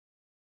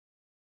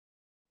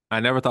I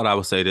never thought I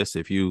would say this.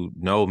 If you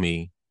know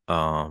me,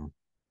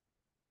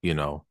 you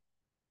know,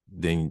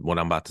 then what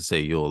I'm about to say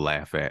you'll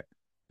laugh at,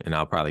 and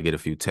I'll probably get a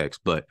few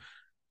texts. But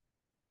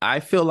I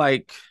feel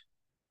like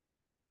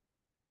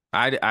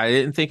I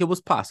didn't think it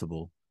was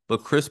possible,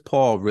 but Chris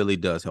Paul really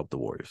does help the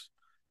Warriors.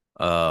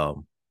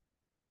 Um,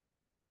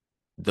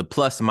 the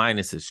plus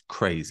minus is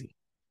crazy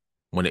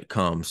when it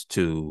comes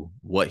to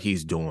what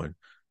he's doing.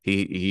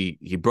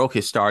 He broke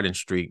his starting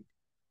streak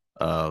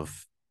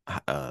of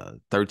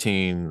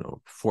 13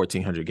 or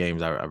 1400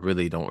 games. I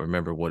really don't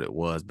remember what it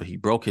was, but he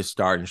broke his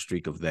starting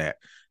streak of that,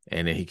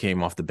 and then he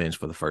came off the bench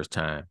for the first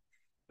time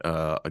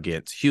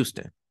against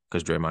Houston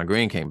because Draymond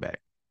Green came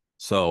back.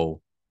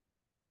 So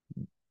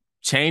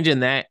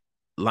changing that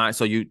line,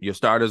 so your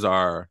starters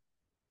are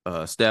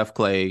Steph,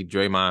 Clay,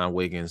 Draymond,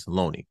 Wiggins,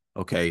 Looney.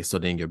 Okay, so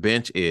then your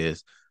bench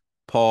is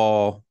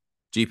Paul,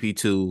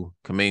 GP2,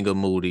 Kaminga,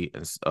 Moody,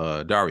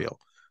 and Dario.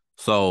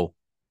 So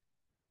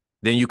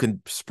then you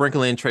can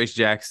sprinkle in Trace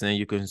Jackson.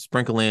 You can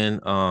sprinkle in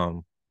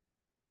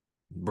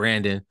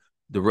Brandon,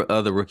 the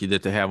other rookie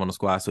that they have on the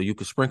squad. So you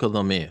can sprinkle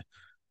them in.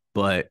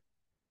 But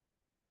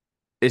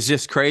it's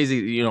just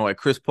crazy, at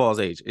Chris Paul's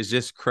age, it's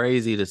just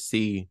crazy to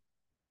see,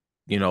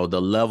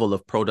 the level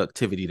of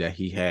productivity that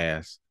he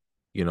has,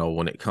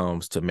 when it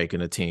comes to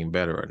making a team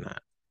better or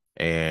not.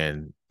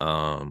 And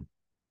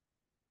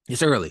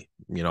it's early.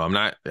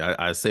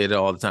 I say it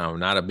all the time. I'm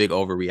not a big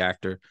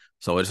overreactor.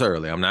 So it's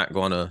early. I'm not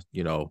going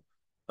to,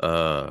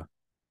 uh,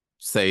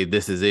 say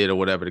this is it or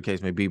whatever the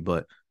case may be,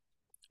 but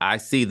I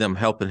see them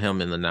helping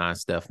him in the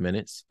non-Steph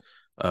minutes.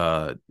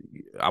 Uh,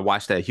 I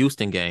watched that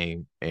Houston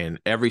game and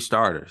every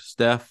starter,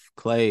 Steph,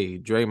 Clay,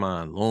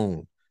 Draymond,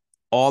 Loon,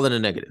 all in the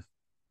negative,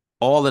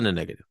 all in the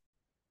negative.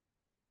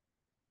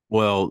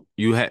 Well,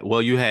 you had,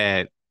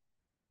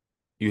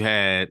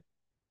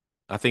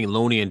 I think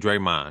Looney and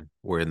Draymond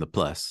were in the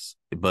plus,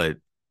 but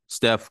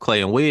Steph,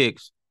 Clay, and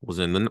Wiggs was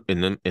in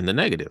the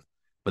negative.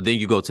 But then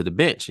you go to the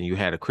bench and you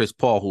had a Chris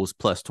Paul who was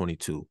plus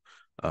 22.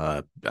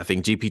 I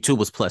think GP2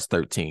 was plus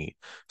 13.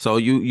 So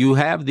you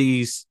have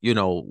these,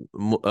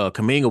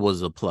 Kaminga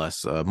was a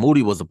plus,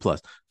 Moody was a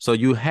plus. So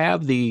you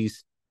have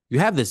this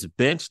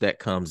bench that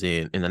comes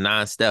in the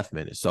non-Steph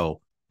minutes.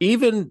 So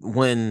even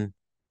when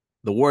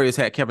the Warriors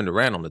had Kevin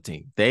Durant on the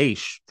team, they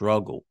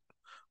struggled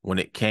when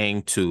it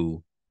came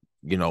to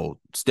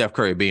Steph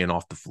Curry being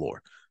off the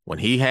floor. When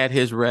he had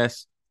his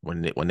rest,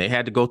 when they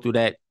had to go through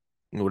that,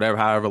 whatever,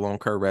 however long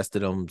Curry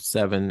rested them,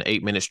 7,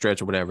 8 minute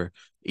stretch or whatever,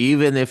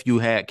 even if you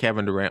had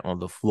Kevin Durant on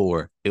the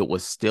floor, it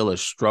was still a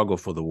struggle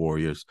for the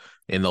Warriors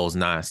in those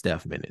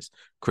non-Steph minutes.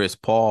 Chris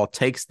Paul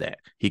takes that.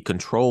 He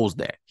controls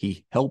that.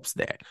 He helps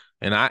that.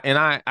 And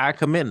I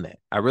commend that.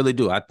 I really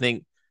do. I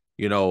think,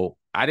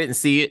 I didn't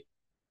see it.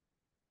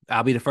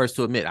 I'll be the first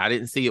to admit I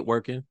didn't see it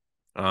working.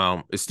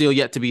 It's still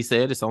yet to be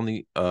said. It's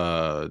only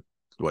 3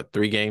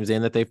 games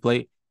in that they've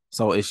played.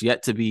 So it's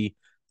yet to be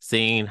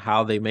seen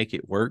how they make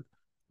it work.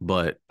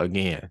 But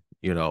again,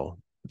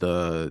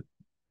 the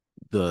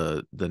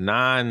the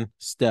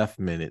non-Steph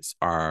minutes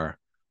are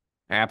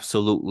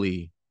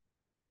absolutely,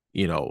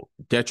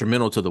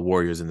 detrimental to the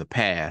Warriors in the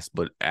past.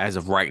 But as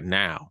of right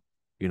now,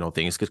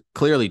 things could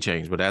clearly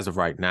change. But as of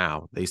right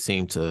now, they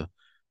seem to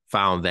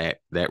found that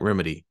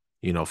remedy,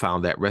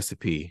 found that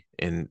recipe,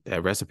 and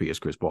that recipe is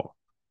Chris Paul.